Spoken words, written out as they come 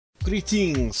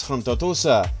Greetings from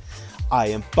Tartosan. I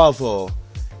am Pavo,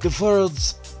 the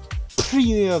world's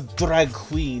premier drag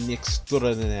queen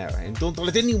extraordinaire, and don't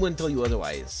let anyone tell you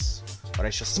otherwise, or I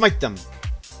shall smite them.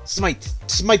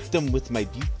 Smite them with my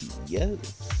beauty,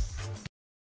 yes.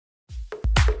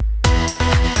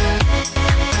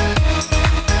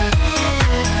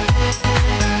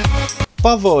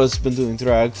 Pavo has been doing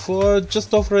drag for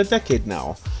just over a decade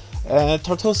now.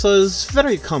 Tartosan is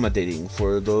very accommodating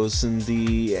for those in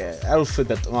the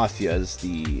alphabet mafia, as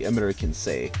the Americans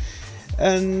say.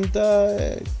 And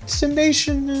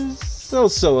Simnation is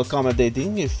also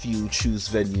accommodating if you choose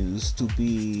venues to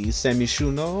be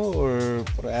Samishuno or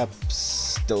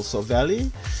perhaps Del Sol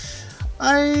Valley.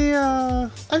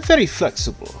 I'm very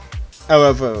flexible.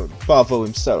 However, Pavo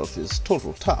himself is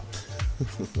total top.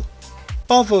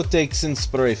 Pavo takes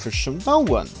inspiration from no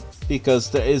one, because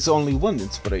there is only one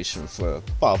inspiration for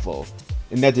Pavo,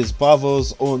 and that is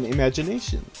Pavo's own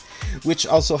imagination, which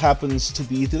also happens to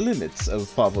be the limits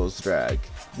of Pavo's drag.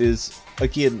 Is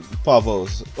again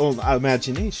Pavo's own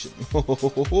imagination.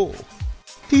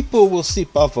 People will see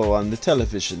Pavo on the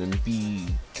television and be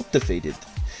captivated.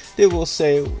 They will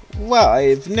say, wow,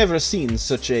 I've never seen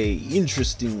such a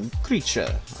interesting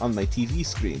creature on my TV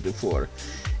screen before.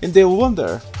 And they'll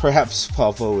wonder, perhaps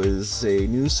Pavo is a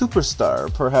new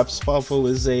superstar, perhaps Pavo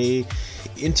is a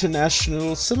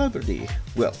international celebrity.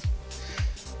 Well,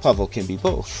 Pavo can be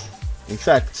both. In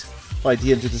fact, by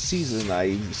the end of the season,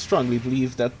 I strongly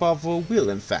believe that Pavo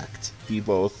will in fact be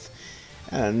both,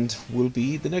 and will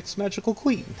be the next magical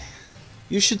queen.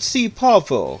 You should see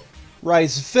Pavo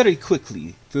rise very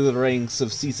quickly through the ranks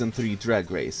of Season 3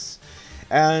 Drag Race.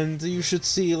 And you should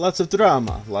see lots of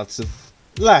drama, lots of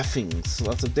laughings,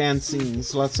 lots of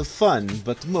dancings, lots of fun,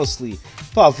 but mostly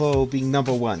Pavo being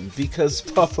 #1, because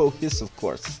Pavo is, of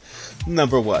course,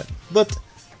 #1. But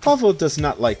Pavo does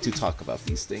not like to talk about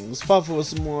these things. Pavo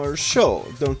is more show,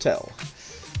 don't tell.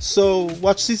 So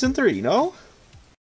watch Season 3, no?